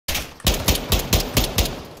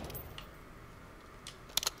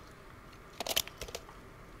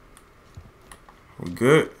We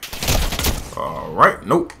good? Alright,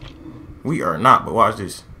 nope. We are not, but watch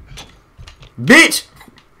this. Bitch!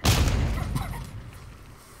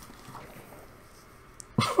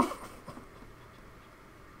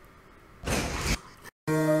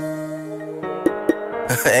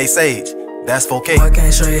 Hey Sage, that's 4K. Boy,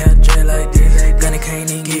 can't show you how to dress like this. Gunny can't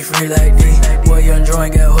even get free like this. Boy, young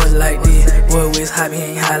drawing got hood like this. Boy, with hobby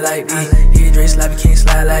ain't high like this. He dress sloppy, can't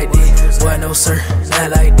slide like this. Boy, no sir,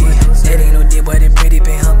 not like this. That ain't no deal, boy, that pretty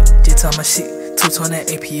been humble. Just on my shit, 2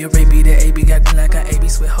 that AP, a baby, that AB got green like an AB,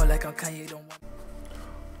 sweat hard like I'm Kanye, don't want.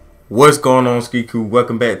 What's going on, Ski Crew?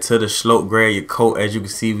 Welcome back to the Slope. Grab your coat. As you can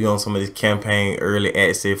see, we on some of this campaign early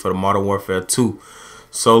access for the Modern Warfare 2.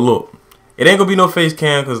 So look, it ain't gonna be no face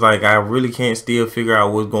cam because like I really can't still figure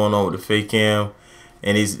out what's going on with the face cam,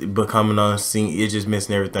 and it's becoming unseen. It's just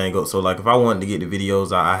messing everything up. So like if I wanted to get the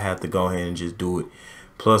videos, I have to go ahead and just do it.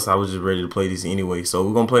 Plus, I was just ready to play this anyway. So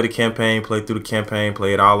we're gonna play the campaign, play through the campaign,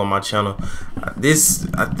 play it all on my channel. I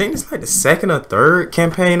think it's like the second or third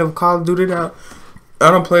campaign of Call of Duty that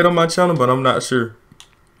I don't play it on my channel, but I'm not sure.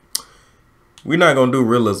 We're not gonna do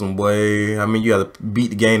realism, boy. I mean, you gotta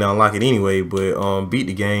beat the game to unlock it anyway, but beat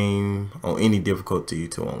the game on any difficulty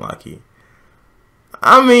to unlock it.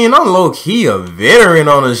 I mean, I'm low key a veteran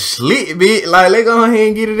on a slick bit. Like, let's go ahead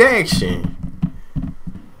and get it action.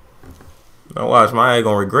 Now watch, my ass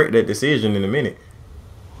gonna regret that decision in a minute.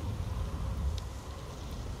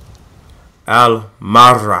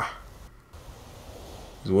 Al-Marra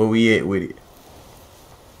is where we at with it.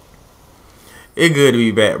 It's good to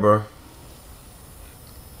be back, bro.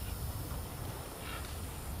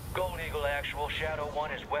 Gold Eagle actual, Shadow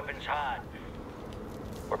 1 is weapons hot.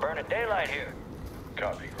 We're burning daylight here.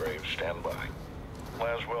 Copy, Graves. Stand by.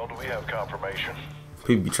 Laswell, do we have confirmation?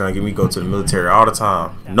 People be trying to get me to go to the military all the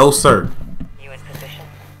time. No, sir. You in position?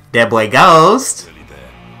 That boy Ghost. Really there.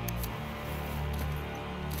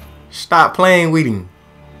 Stop playing with him.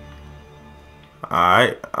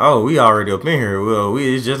 Alright. Oh, we already up in here. Well,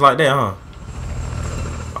 it's just like that, huh?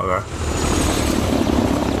 Okay.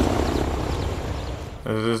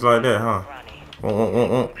 It's just like that, huh?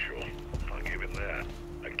 I'll give him that.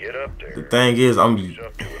 Now get up there. The thing is, He's up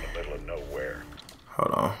to in the middle of nowhere.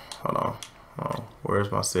 Hold on. Where's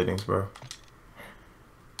my settings, bro?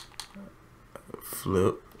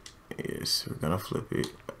 Flip. Yes, we're gonna flip it.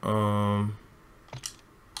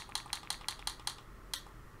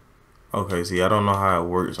 Okay, see, I don't know how it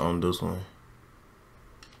works on this one.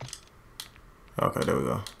 Okay, there we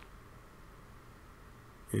go.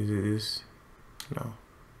 Is it this? No.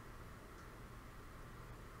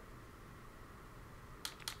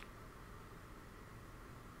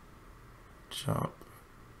 Jump.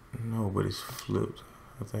 No, but it's flipped,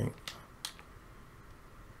 I think.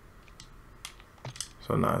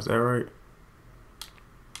 So now, is that right?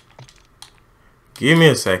 Give me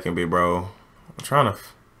a second, big bro. I'm trying to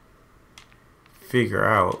figure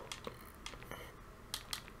out.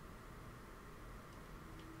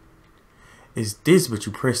 It's this, but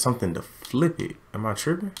you press something to flip it. Am I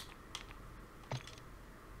tripping?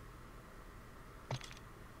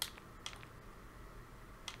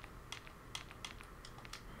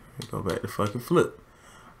 Go back to fucking flip.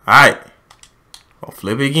 Alright. I'll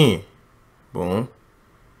flip it again. Boom.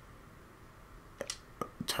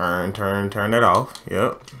 Turn that off.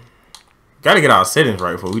 Yep. Gotta get our settings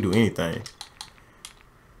right before we do anything.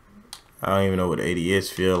 I don't even know what the ADS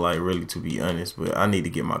feel like, really, to be honest, but I need to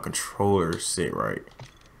get my controller set right.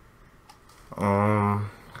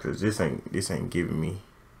 Cause this ain't giving me.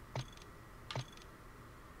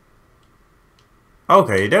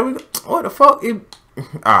 Okay, there we go. What the fuck?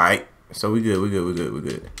 Alright, so we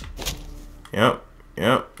good. Yep.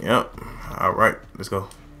 Alright, let's go.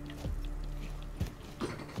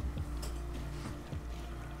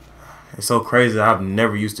 It's so crazy. I've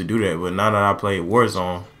never used to do that, but now that I play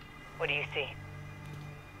Warzone. What do you see?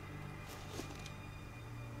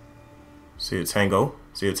 See a tango?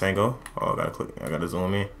 Oh, I gotta click. I gotta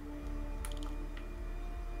zoom in.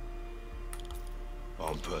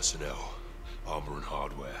 Armed personnel, armor and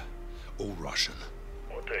hardware, all Russian.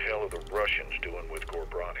 What the hell are the Russians doing with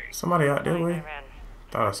Gorbrani? Somebody out that way?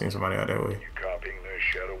 Thought I seen somebody out that way. You copying this,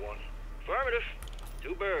 Shadow 1? Affirmative.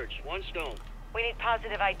 2 birds, 1 stone. We need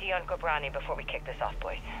positive ID on Gobrani before we kick this off,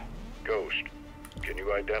 boys. Ghost, can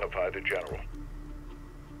you identify the general?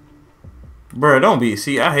 Bruh, don't be.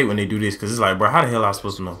 See, I hate when they do this because it's like, bruh, how the hell am I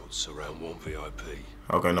supposed to know? Surround 1 VIP.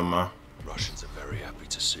 Okay, never mind. Russians are very happy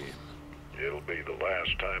to see him. It'll be the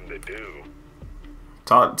last time they do.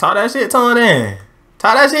 Talk that shit, Twin. Then.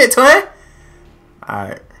 Talk that shit, Twin. All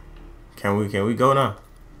right, can we go now?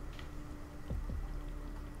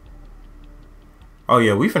 Oh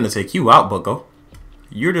yeah, we finna take you out, Bucko.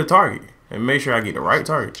 You're the target. And make sure I get the right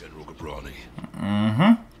target. General Gabrani.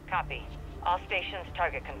 Mm-hmm. Copy. All stations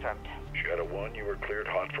target confirmed. Shadow 1, you are cleared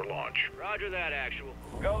hot for launch. Roger that, actual.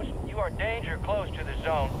 Ghost, you are danger close to the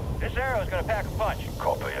zone. This arrow is gonna pack a punch.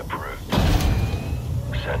 Copy approved.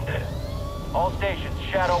 Send it. All stations,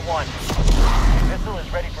 Shadow 1. Missile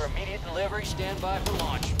is ready for immediate delivery. Stand by for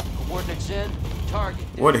launch. Coordinates in. Target.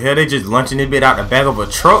 What the hell? They just launching this bit out the back of a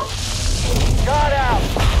truck? Got out.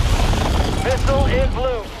 Missile in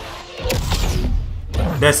blue.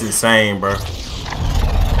 That's insane, bro.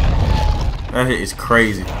 That shit is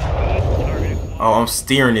crazy. Oh, I'm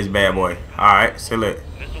steering this bad boy. Alright, select.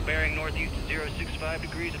 Missile bearing northeast at 065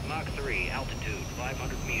 degrees at Mach 3. Altitude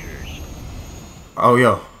 500 meters. Oh,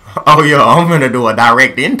 yo. Oh, yo. I'm gonna do a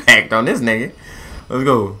direct impact on this nigga. Let's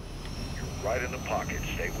go. You're right in the pocket.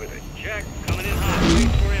 Stay with it. Check. Coming in hot. Wait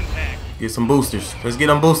for impact. Get some boosters. Let's get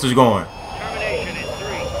them boosters going. Termination in 3,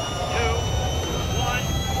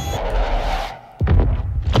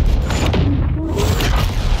 2,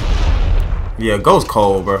 1. Yeah, Ghost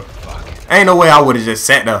cold, bro. Ain't no way I would have just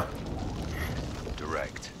sat there.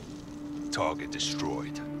 Direct. Target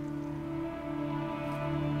destroyed.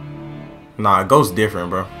 Nah, Ghost different,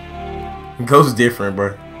 bro. Ghost different,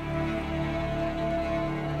 bro.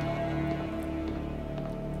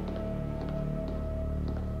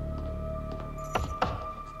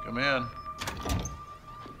 Come in.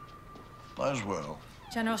 Laswell.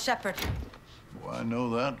 General Shepard. Well, I know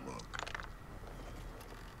that look.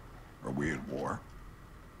 Are we at war?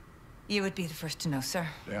 You would be the first to know, sir.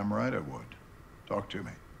 Damn right I would. Talk to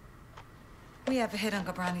me. We have a hit on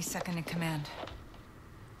Gabrani's second in command.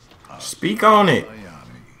 Speak on it.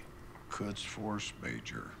 Ayani, Quds Force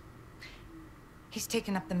Major. He's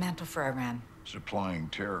taken up the mantle for Iran. Supplying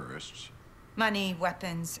terrorists. Money,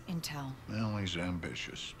 weapons, intel. Well, he's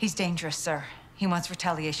ambitious. He's dangerous, sir. He wants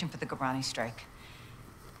retaliation for the Gabrani strike.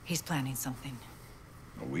 He's planning something.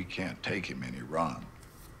 Well, we can't take him in Iran.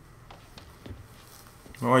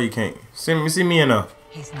 Oh, you can't. See me in a.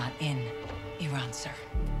 He's not in Iran, sir.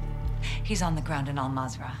 He's on the ground in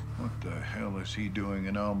Al-Mazrah. What the hell is he doing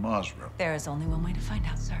in Al-Mazrah? There is only one way to find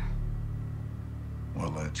out, sir.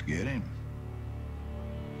 Well, let's get him.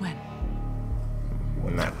 When?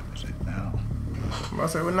 What Nah. time is it now? I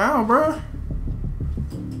say, well, now, bro.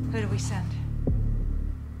 Who do we send?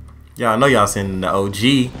 Y'all know y'all sending the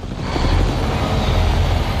OG.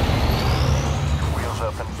 Wheels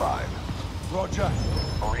up in 5. Roger.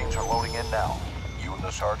 Marines are loading in now. You and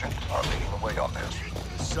the sergeant are leading the way on this.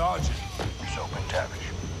 Sergeant. Soap and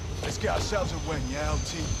Tavish. Let's get ourselves a wing, yeah,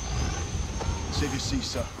 LT? Save your seat,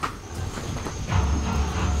 sir.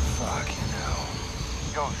 Fucking hell.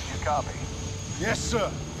 Ghost, you copy? Yes,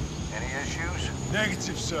 sir. Any issues?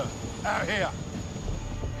 Negative, sir. Out here.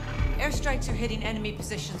 Airstrikes are hitting enemy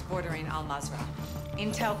positions bordering Al-Mazrah.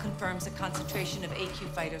 Intel confirms a concentration of AQ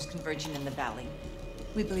fighters converging in the valley.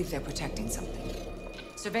 We believe they're protecting something.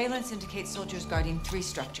 Surveillance indicates soldiers guarding 3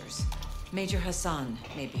 structures. Major Hassan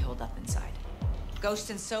may be holed up inside. Ghost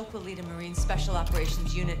and Soap will lead a Marine Special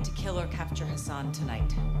Operations unit to kill or capture Hassan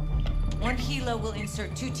tonight. One helo will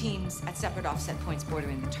insert 2 teams at separate offset points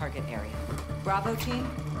bordering the target area. Bravo team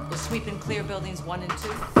will sweep and clear buildings 1 and 2.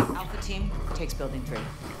 Alpha team takes building 3.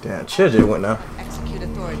 Damn, chill just went now. Execute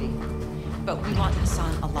authority. But we want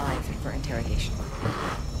Hassan alive for interrogation.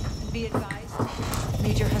 Be advised,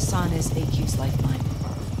 Major Hassan is AQ's lifeline.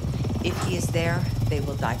 If he is there, they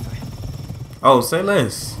will die for him. Oh, say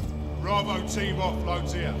less. Bravo team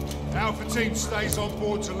offloads here. Alpha team stays on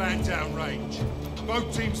board to land down range.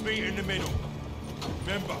 Both teams meet in the middle.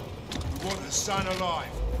 Remember, we want Hassan alive.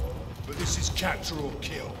 But this is capture or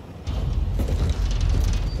kill.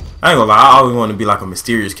 I ain't gonna lie, I always want to be like a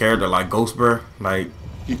mysterious character like Ghost, bro. Like,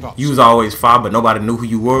 Keep up. you was always fine, but nobody knew who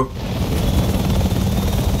you were.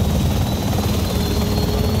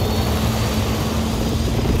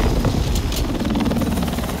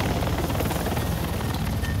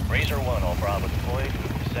 Razor 1, all Bravo deployed.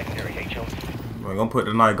 Secondary HO. I ain't gonna put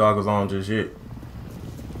the night goggles on just yet.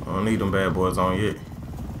 I don't need them bad boys on yet.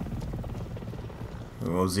 We're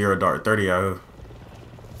gonna 0 dark 30 out here.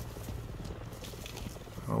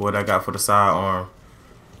 What I got for the sidearm.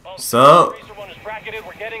 Sup? Razor 1 is bracketed.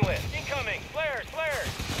 We're getting lit. Incoming. Flares, flares.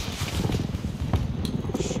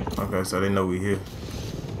 Okay, so they know we here.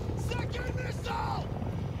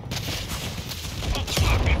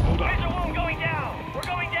 Razor 1 going down. We're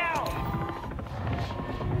going down.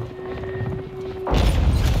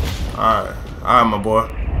 Alright, my boy.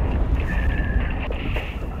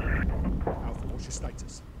 Alpha, what's your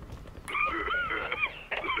status?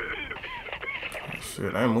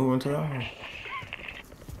 Shit, I ain't moving to y'all.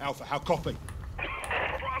 Alpha, how copy?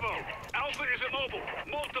 Bravo. Alpha is immobile.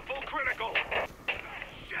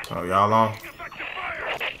 Oh, y'all on?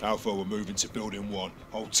 Alpha, we're moving to building 1.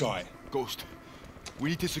 Hold tight. Ghost, we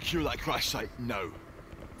need to secure that crash site now.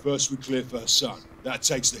 First we clear first sun. That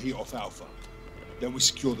takes the heat off Alpha. Then we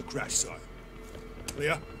secure the crash site.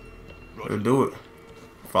 Clear? We'll do it.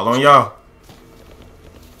 Following y'all.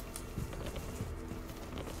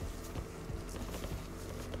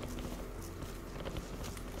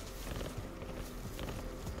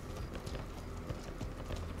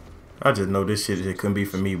 I just know this shit just couldn't be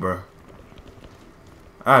for me, bro.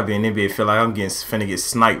 I'd be in NBA, feel like I'm finna get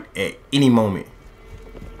sniped at any moment.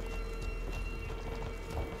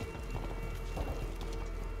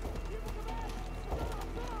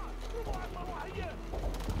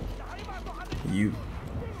 You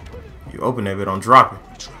open that bit, I'm dropping.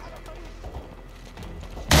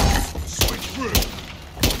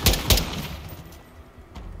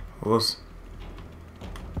 What's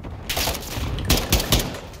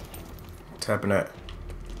tapping that?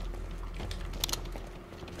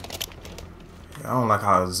 I don't like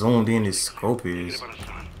how zoomed in this scope is.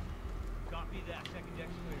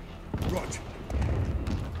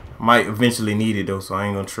 Might eventually need it though, so I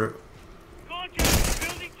ain't gonna trip.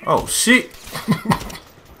 Oh shit!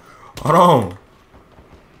 Hold on.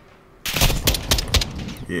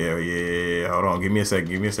 Yeah. Hold on. Give me a second.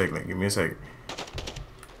 Give me a second.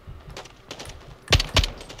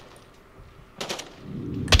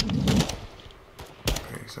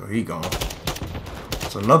 Okay, so he gone.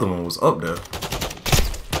 So another one was up there.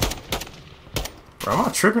 Bro, am I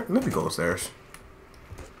tripping? Let me go upstairs.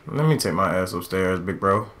 Let me take my ass upstairs, big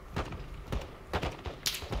bro.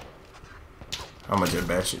 I'ma just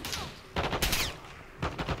bash it.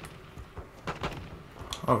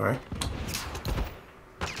 Okay.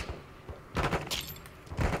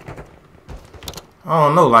 I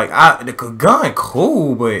don't know, like the gun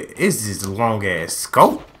cool, but it's just a long ass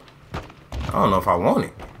scope. I don't know if I want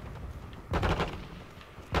it.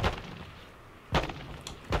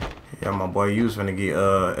 Yeah, my boy, you was finna get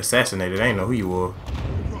assassinated. I ain't know who you were.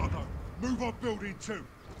 Bravo, move on building 2.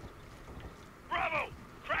 Bravo!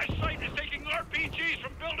 Crash site is taking RPGs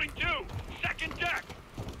from building 2. Second deck.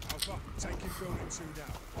 Alpha, taking building 2 now.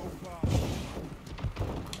 Hold fast.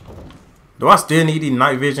 Do I still need these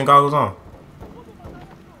night vision goggles on?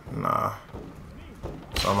 Nah.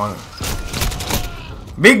 So I'm on.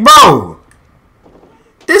 Big bro!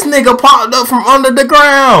 This nigga popped up from under the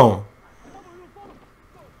ground.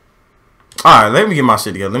 Alright, let me get my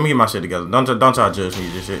shit together. Don't try to judge me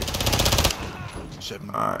this shit. 7.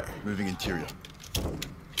 Alright. Moving interior.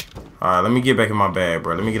 Alright, let me get back in my bag,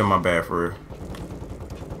 bro. Let me get in my bag for real.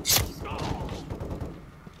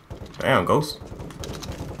 Damn, Ghost.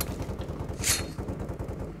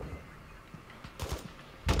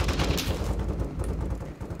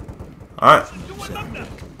 Alright.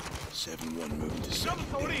 7-1 moving to 7.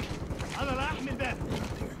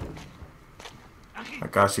 I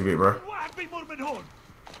got you, big bro.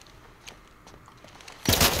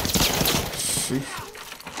 Sheesh.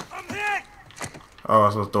 Oh, I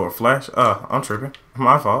was supposed to throw a flash? I'm tripping.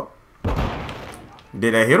 My fault.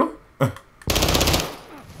 Did that hit him?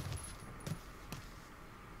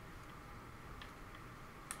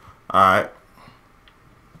 Alright.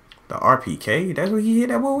 The RPK? That's what he hit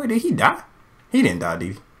that boy with? Did he die? He didn't die,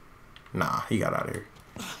 did he? Nah, he got out of here.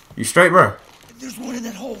 You straight, bro? There's one in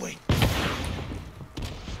that hallway.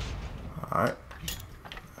 Alright.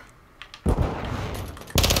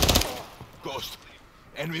 Ghost,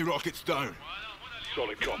 enemy rockets down.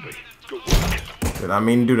 Solid copy. Good work. Did I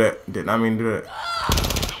mean to do that?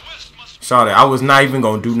 Shawty, I was not even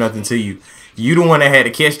gonna do nothing to you. You the one that had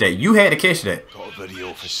to catch that. You had to catch that. Got a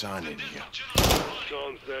video for San in here.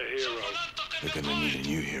 John's their hero. They're gonna need a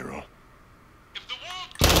new hero.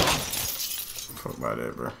 Fuck about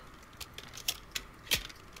that, bro.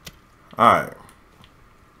 Alright.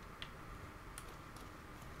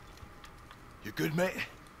 You good, mate?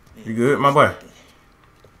 You good, my boy?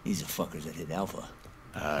 These are fuckers that hit Alpha.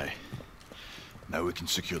 Aye. Now we can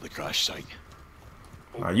secure the crash site.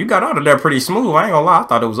 You got out of there pretty smooth. I ain't gonna lie. I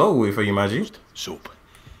thought it was over with for you, my G. Soap.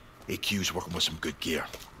 AQ's working with some good gear.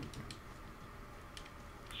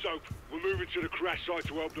 Soap, we're moving to the crash site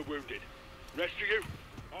to help the wounded. Rest of you?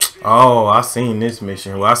 Oh, I seen this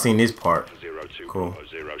mission. Well, I seen this part. 02 Cool.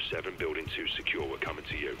 07, building 2 secure. We're coming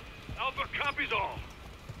to you. Alpha copies all.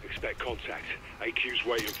 Expect contact. AQ's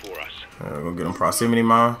waiting for us. Go get him proximity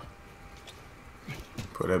mine.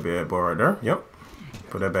 Put that bad boy right there. Yep.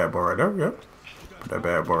 Put that bad boy right there. Yep. Put that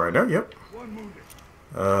bad boy right there. Yep.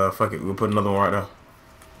 Fuck it. We'll put another one right there.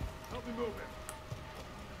 Help me move it.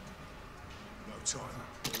 No time.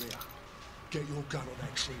 Maria, get your gun on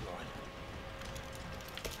that tree line.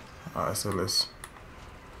 Alright, so let's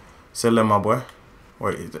Settle in, my boy.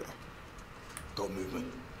 Wait, is it? Got movement.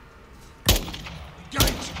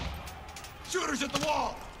 Engage! Shooters at the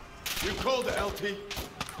wall! You called it, LT.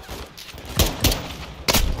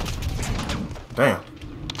 Damn.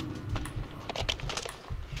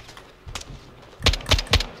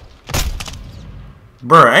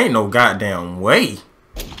 Bruh, ain't no goddamn way.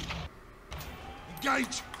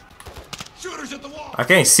 Engage! Shooters at the wall! I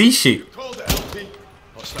can't see shit. You called it, LT.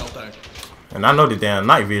 Hostile down. And I know the damn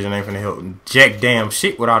night vision ain't finna help jack damn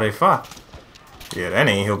shit without that fire. Yeah, that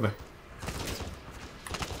ain't helping.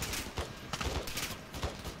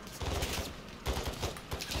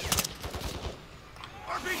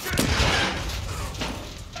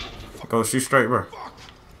 Go shoot straight, bro.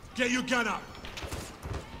 Get your gun up.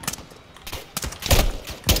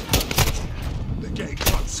 They're getting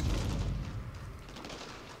close.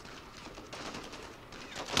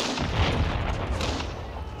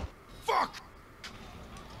 Fuck!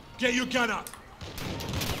 Get your gun up.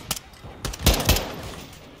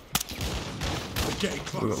 They're getting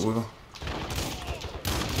close. Wiggle.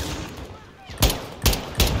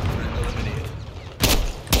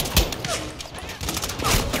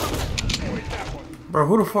 Bro,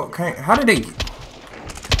 who the fuck can't? How did they get?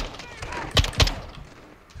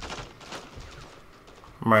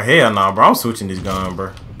 My hell nah, bro. I'm switching this gun,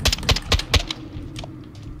 bro.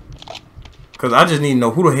 Cause I just need to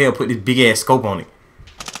know who the hell put this big ass scope on it.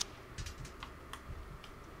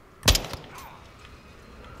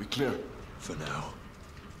 We clear. For now.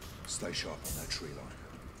 Stay sharp on that tree line.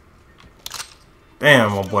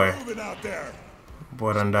 Damn, my boy. Moving out there.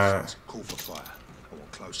 Boy done died. Call for fire. I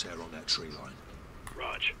want close air on that tree line.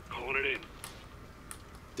 Raj, calling it in.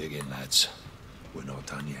 Dig in, lads. We're not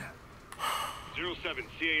done yet. 07,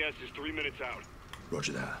 CAS is 3 minutes out.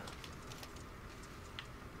 Roger that.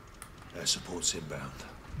 Air support's inbound.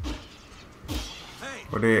 Hey,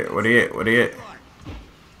 Where they at?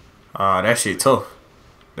 Ah, that shit tough.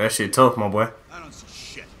 That shit tough, my boy. I don't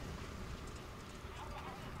see shit.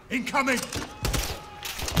 Incoming!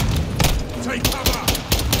 Take cover!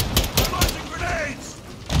 I'm launching grenades!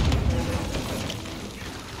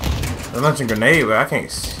 They're launching grenade, but I can't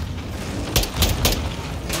see.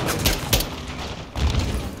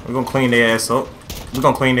 We're gonna clean their ass up.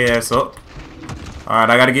 Alright,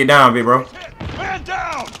 I gotta get down, big bro. Man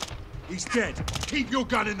down! He's dead. Keep your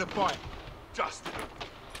gun in the fight. Just.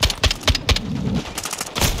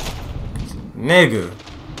 Nigga.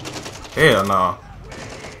 Hell no.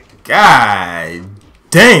 God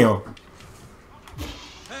damn.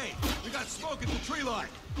 Hey, we got smoke at the tree line.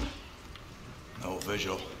 No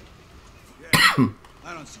visual. Yeah,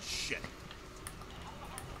 I don't see shit.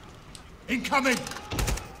 Incoming!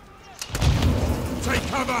 Take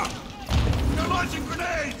cover! They're launching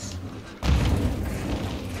grenades!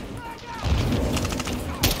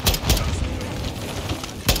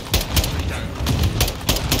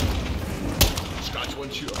 Scratch one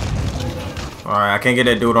shooter. Alright, I can't get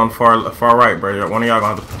that dude on far right, bro. One of y'all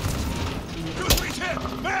gonna have to. Good reach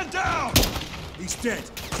hit! Man down! He's dead.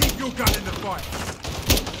 Keep your gun in the fight.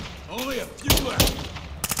 Only a few left.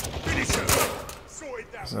 Finish him!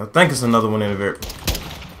 Sorted that. I think it's another one in the very.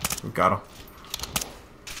 We got him.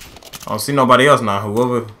 I don't see nobody else now.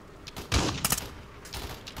 Whoever.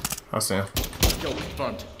 I see him. Kill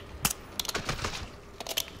confirmed.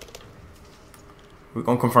 We're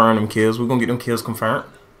gonna confirm them kills. We're gonna get them kills confirmed.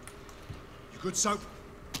 You good, Soap?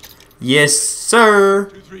 Yes, sir.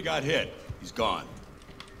 2-3 got hit. He's gone.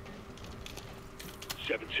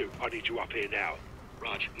 7-2, I need you up here now.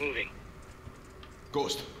 Raj, moving.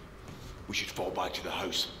 Ghost. We should fall back to the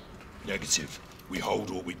house. Negative. We hold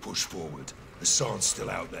or we push forward. Hassan's still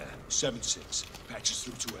out there. 7-6. Patches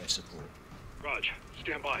through to air support. Raj,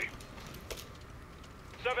 stand by.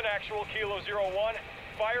 7 actual, Kilo 01.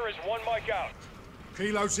 Fire is 1 mic out.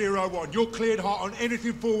 Kilo 01, you're cleared hot on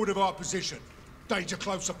anything forward of our position. Danger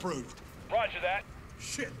close approved. Roger that.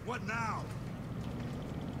 Shit, what now?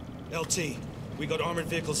 LT, we got armored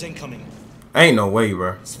vehicles incoming. Ain't no way,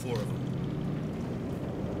 bro. It's 4 of them.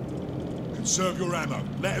 Conserve your ammo.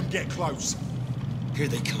 Let them get close. Here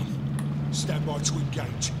they come. Stand by to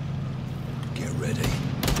engage. Get ready.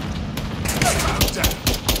 Calm down.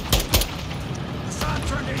 Hassan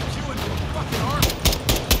turned HQ into a fucking army.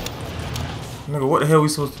 Nigga, what the hell we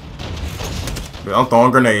supposed to... Bitch, I'm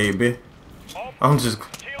throwing grenade, bitch. I'm just...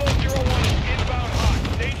 Kilo 01 is inbound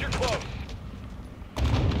hot. Danger close.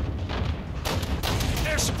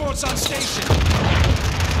 Air support's on station.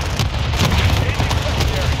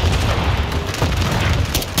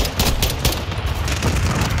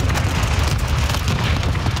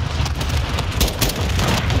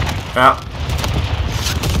 Out.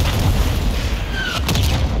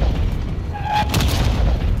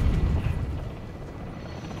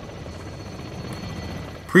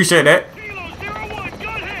 Appreciate that. Kilo 01, good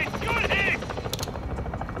hit, good hit.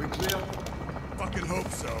 We clear? Fucking hope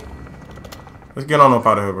so. Let's get on up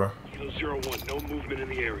out of here, bro. Kilo 01, no movement in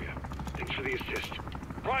the area. Thanks for the assist.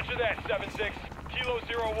 Roger that, 7-6. Kilo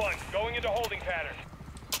 01, going into holding pattern.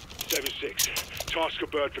 7-6, task a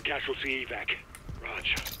bird for casualty evac.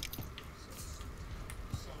 Roger.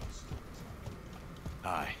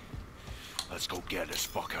 Aye. Let's go get this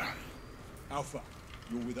fucker. Alpha,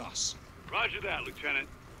 you're with us. Roger that, Lieutenant.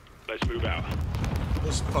 Let's move out.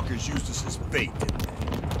 Those fuckers used us as bait, didn't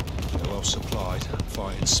they? They're well supplied,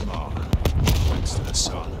 fighting smart. Thanks to the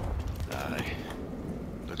sun. Aye.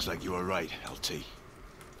 Looks like you were right, LT.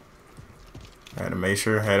 Had to make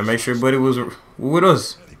sure buddy was with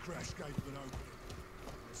us. The crash gave them an opening.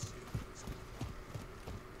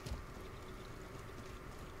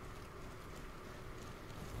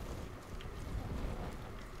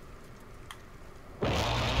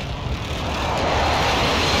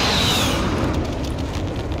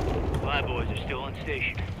 My boys are still on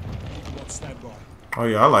station. On standby. Oh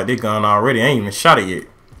yeah, I like this gun already. I ain't even shot it yet.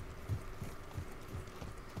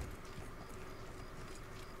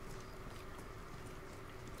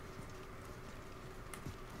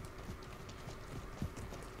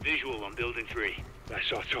 Visual on building 3.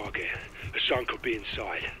 That's our target. Hassan could be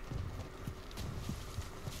inside.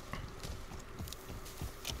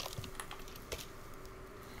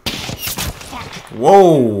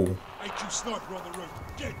 Whoa! AQ sniper on the roof.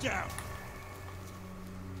 Get down.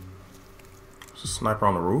 There's a sniper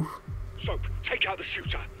on the roof. Soap, take out the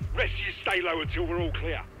shooter. Rest of you stay low until we're all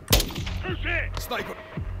clear. Who's here? Sniper!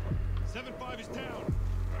 7-5 is down.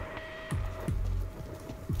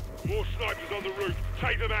 More snipers on the roof.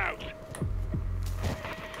 Take them out.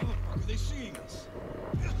 Are they seeing us?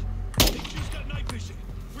 They just got night vision.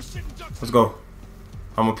 We're sitting ducks. Let's go.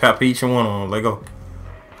 I'm gonna pap each and one on them. Let go.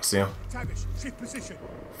 I see him. Tavish, shift position.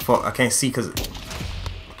 Fuck, I can't see because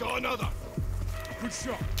Got another. Good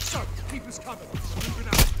shot. So, keep us covered. Moving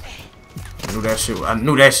out. I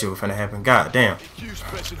knew that shit was finna happen. God damn. Q's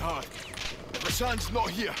pressing hard. Hassan's not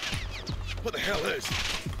here. What the hell is?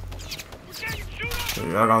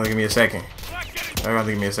 Y'all gonna give me a second.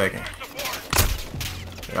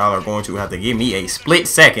 Y'all are going to have to give me a split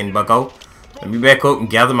second, bucko. Let me back up and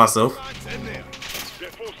gather myself. They're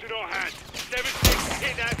forcing our hand. 7-6,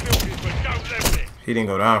 hit that building, but don't level it. He didn't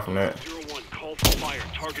go down from that. 01, call for fire.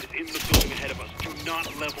 Target is in the building ahead of us. Do not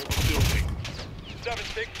level the building.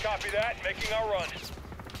 7-6, copy that. Making our run.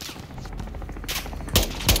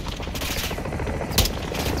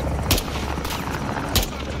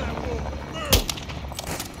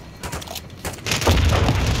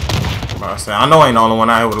 I said, I know I ain't the only one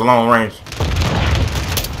out here with a long range.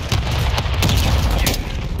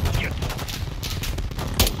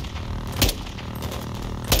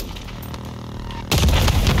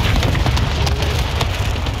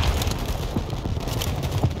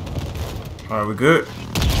 Alright, we good?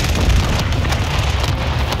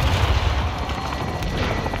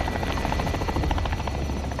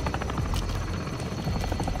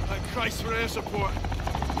 Thank Christ for air support.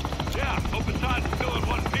 Yeah, hope Hassan's still in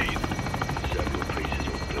one piece. Several pieces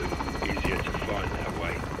will do. Easier to find that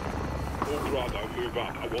way. All Bravo, move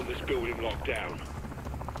up. I want this building locked down.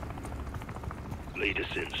 Lead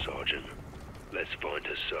us in, Sergeant. Let's find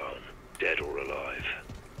Hassan, dead or alive.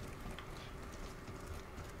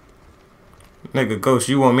 Nigga, Ghost,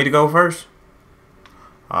 you want me to go first?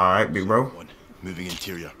 Alright, big bro. Moving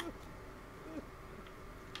interior.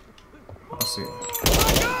 I see.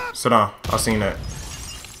 Sit down. I seen that.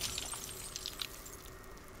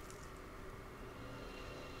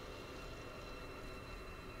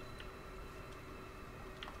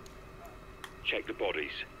 Check the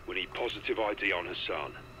bodies. We need positive ID on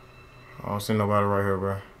Hassan. I don't see nobody right here,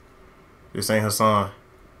 bro. This ain't Hassan.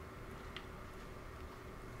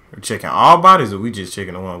 We're checking all bodies, or we just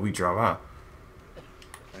checking the one we drop out?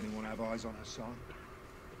 Anyone have eyes on Hassan?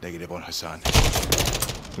 Negative on Hassan.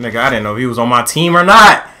 Nigga, I didn't know if he was on my team or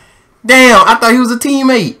not. Damn, I thought he was a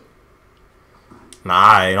teammate. Nah,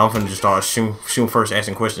 I'm finna just start shooting first,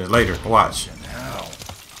 asking questions later. Watch.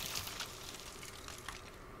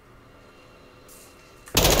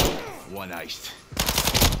 One iced.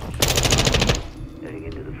 Heading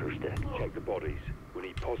into the first deck. Check the bodies. We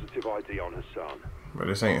need positive ID on Hassan. But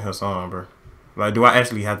this ain't Hassan, bro. Like, do I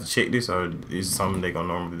actually have to check this, or is it something they gonna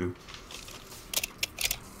normally do?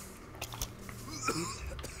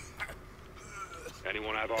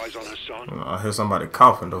 Anyone have eyes on Hassan? I hear somebody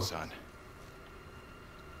coughing though. Hassan.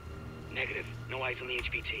 Negative. No eyes on the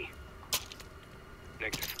HPT.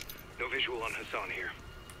 Negative. No visual on Hassan here.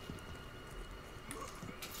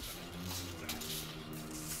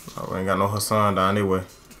 Oh, we ain't got no Hassan down anyway.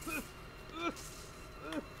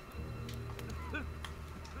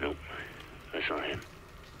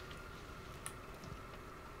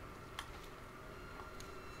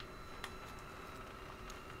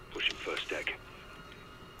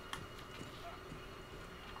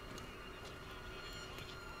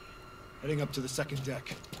 Heading up to the second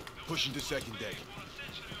deck. Pushing to second deck.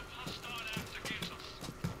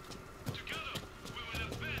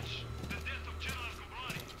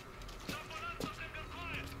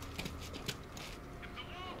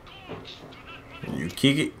 You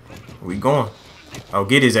kick it. We going. I'll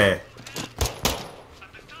get his ass.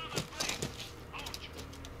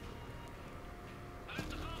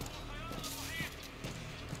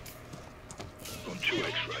 Got 2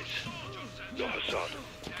 X-rays. No Hassan.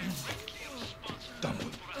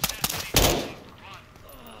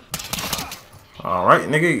 All right,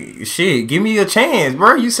 nigga. Shit, give me a chance,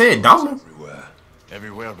 bro. You said Donald. Everywhere.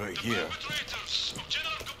 Everywhere but here.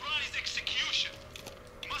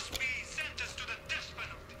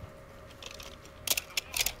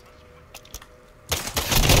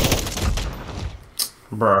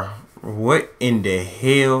 Bruh, what in the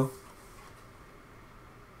hell?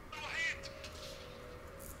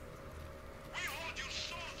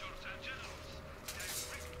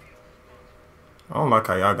 I don't like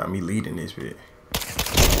how y'all got me leading this bit.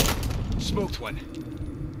 Smoked one.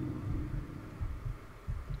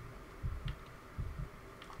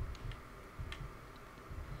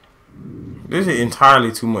 This is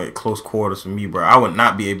entirely too much close quarters for me, bro. I would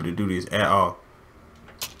not be able to do this at all.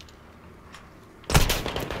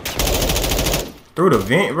 Through the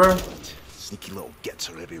vent, bro. Sneaky little gets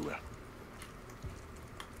are everywhere.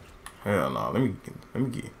 Hell no. Let me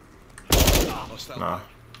get. Nah.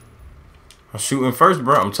 I'm shooting first,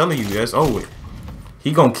 bro. I'm telling you, that's over.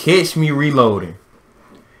 He gonna catch me reloading.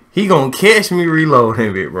 He gonna catch me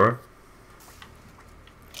reloading it, bro.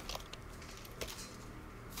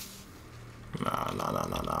 Nah.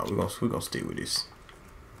 We gonna stick with this.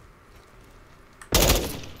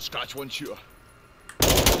 Scratch one shooter.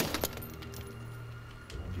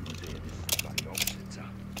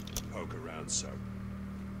 Poke around, so.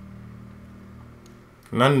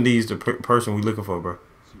 None of these the person we looking for, bro.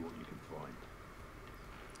 See what you can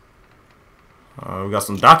find. We got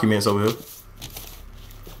some documents over here.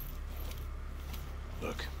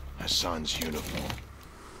 Look, Hassan's uniform.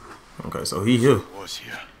 Okay, so he here. Was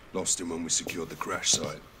here. Lost him when we secured the crash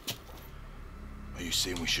site. Are you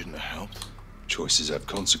saying we shouldn't have helped? Choices have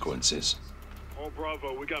consequences. All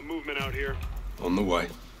Bravo, we got movement out here. On the way.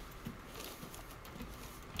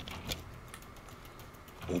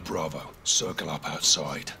 All Bravo, circle up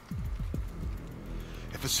outside.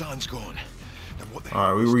 If Hassan's gone, then what the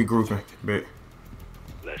Alright, we regrouping. Bet.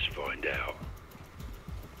 Let's find out.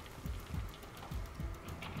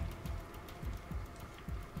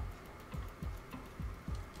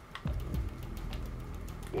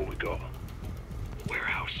 What we got?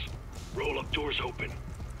 Warehouse. Roll up doors open.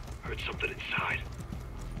 Heard something inside.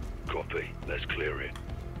 Copy. Let's clear it.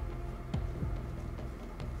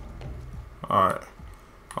 Alright.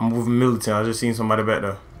 I'm moving militant. I just seen somebody back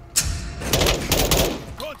there.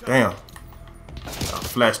 Damn. I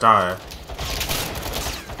flashed eye.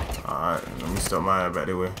 Alright, let me stop my eye back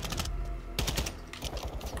that way.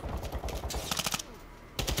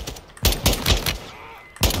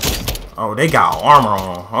 Oh, they got armor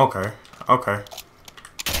on. Okay. Okay.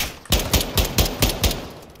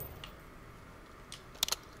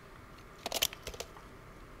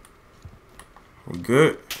 We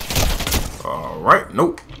good? Alright.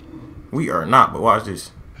 Nope. We are not, but watch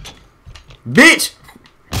this. Bitch!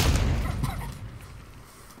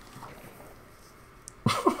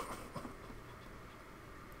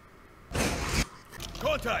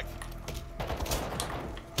 Contact!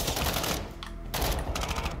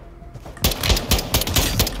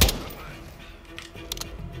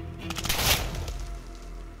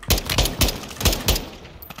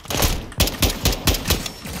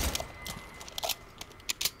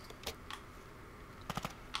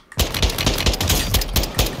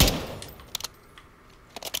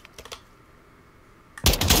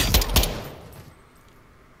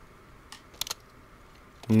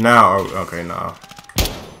 Now, okay, now.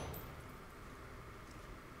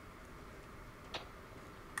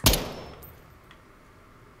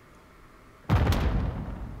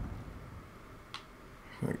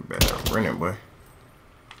 Better running, boy.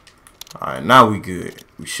 Alright, now we good.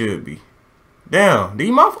 We should be. Damn, these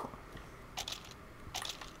motherfuckers.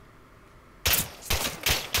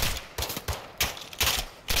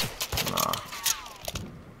 Nah.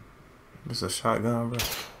 This a shotgun, bro.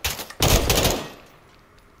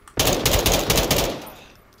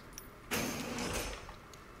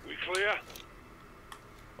 We clear?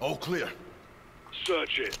 All clear.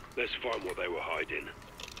 Search it. Let's find what they were hiding.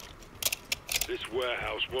 This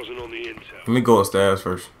warehouse wasn't on the intel. Let me go upstairs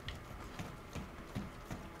first.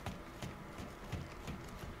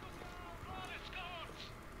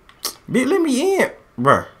 Bitch, let me in,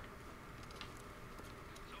 bruh.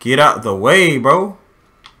 Get out the way, bro.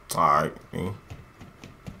 Alright.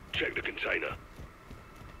 Check the container.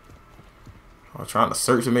 I'm trying to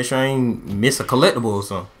search to make sure I ain't miss a collectible or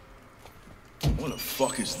something. What the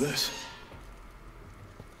fuck is this?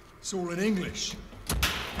 It's all in English.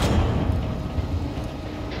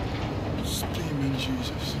 Steaming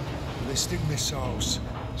Jesus. Ballistic missiles.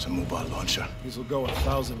 It's a mobile launcher. These will go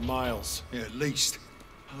 1,000 miles. Yeah, at least.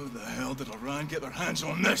 How the hell did Iran get their hands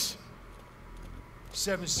on this?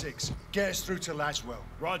 7-6. Get us through to Laswell.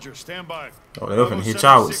 Roger, stand by. Oh, they finna hit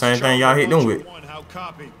y'all with the same thing y'all hit them with. How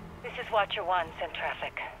copy? This is Watcher 1, send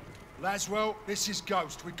traffic. Laswell, this is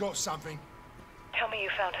Ghost. We got something. Tell me you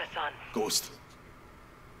found Hassan. Ghost.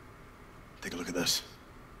 Take a look at this.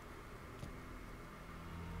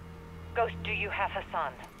 Ghost, do you have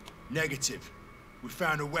Hassan? Negative. We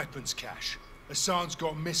found a weapons cache. Hassan's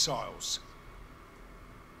got missiles.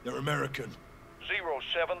 They're American.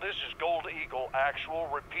 07, this is Gold Eagle. Actual,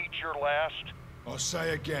 repeat your last. I'll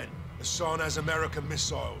say again. Hassan has American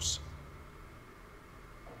missiles.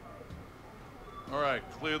 All right,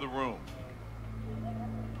 clear the room.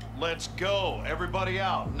 Let's go. Everybody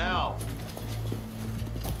out, now.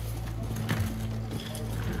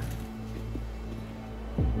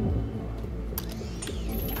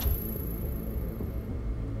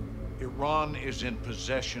 Iran is in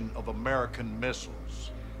possession of American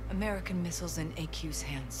missiles. American missiles in AQ's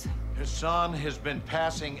hands. Hassan has been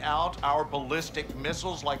passing out our ballistic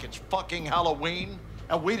missiles like it's fucking Halloween,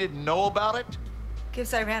 and we didn't know about it?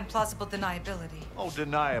 Gives Iran plausible deniability. Oh,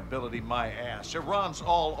 deniability my ass. Iran's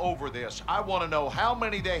all over this. I want to know how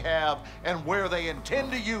many they have and where they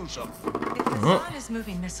intend to use them. If Hassan is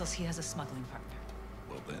moving missiles, he has a smuggling partner.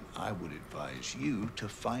 Well, then I would advise you to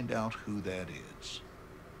find out who that is.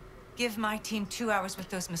 Give my team 2 hours with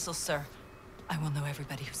those missiles, sir. I will know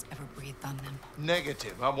everybody who's ever breathed on them.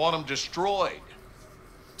 Negative. I want them destroyed.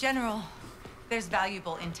 General, there's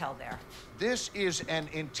valuable intel there. This is an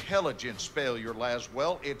intelligence failure,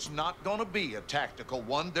 Laswell. It's not gonna be a tactical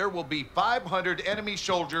one. There will be 500 enemy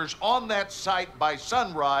soldiers on that site by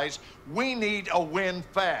sunrise. We need a win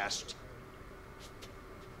fast.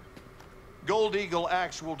 Gold Eagle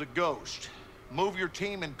actual to Ghost. Move your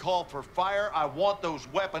team and call for fire. I want those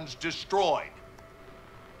weapons destroyed.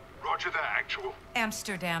 Roger that, actual.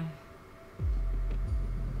 Amsterdam.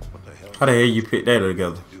 What the hell? How the hell you put that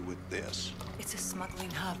together? Do with this? It's a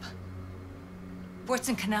smuggling hub. Ports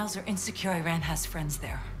and canals are insecure. Iran has friends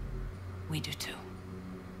there. We do too.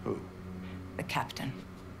 Who? The captain.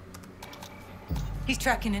 He's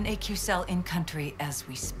tracking an AQ cell in country as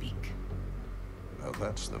we speak. Well,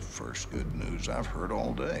 that's the first good news I've heard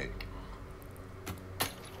all day.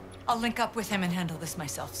 I'll link up with him and handle this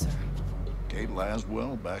myself, sir. Kate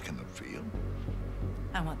Laswell back in the field.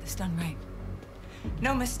 I want this done right.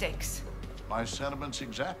 No mistakes. My sentiments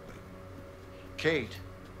exactly. Kate,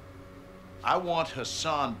 I want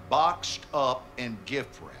Hassan boxed up and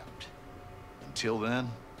gift wrapped. Until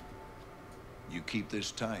then, you keep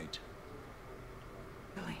this tight.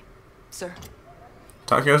 Really? Sir?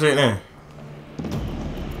 Talk your shit then.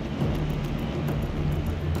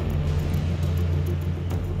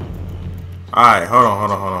 Alright, hold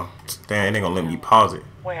on. Damn, it ain't gonna let me pause it.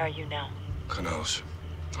 Where are you now? Canals.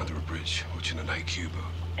 Under a bridge, watching an AQ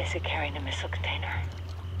boat. Is it carrying a missile container?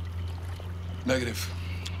 Negative.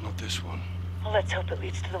 Not this one. Well, let's hope it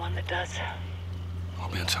leads to the one that does. I'll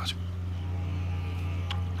be in touch.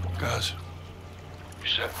 Guys. You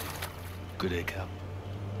set? Good day, Cap.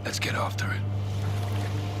 Let's get after it.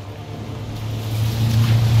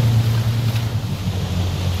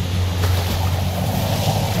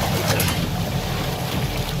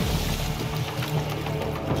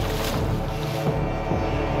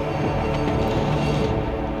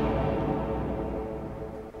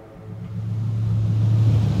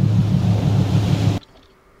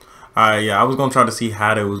 Alright, yeah, I was gonna try to see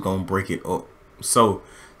how they was gonna break it up. So,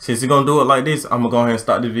 since you're gonna do it like this, I'm gonna go ahead and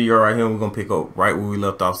start the video right here. We're gonna pick up right where we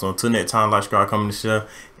left off. So until next time, like, subscribe, comment, and share,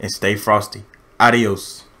 and stay frosty.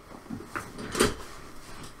 Adios.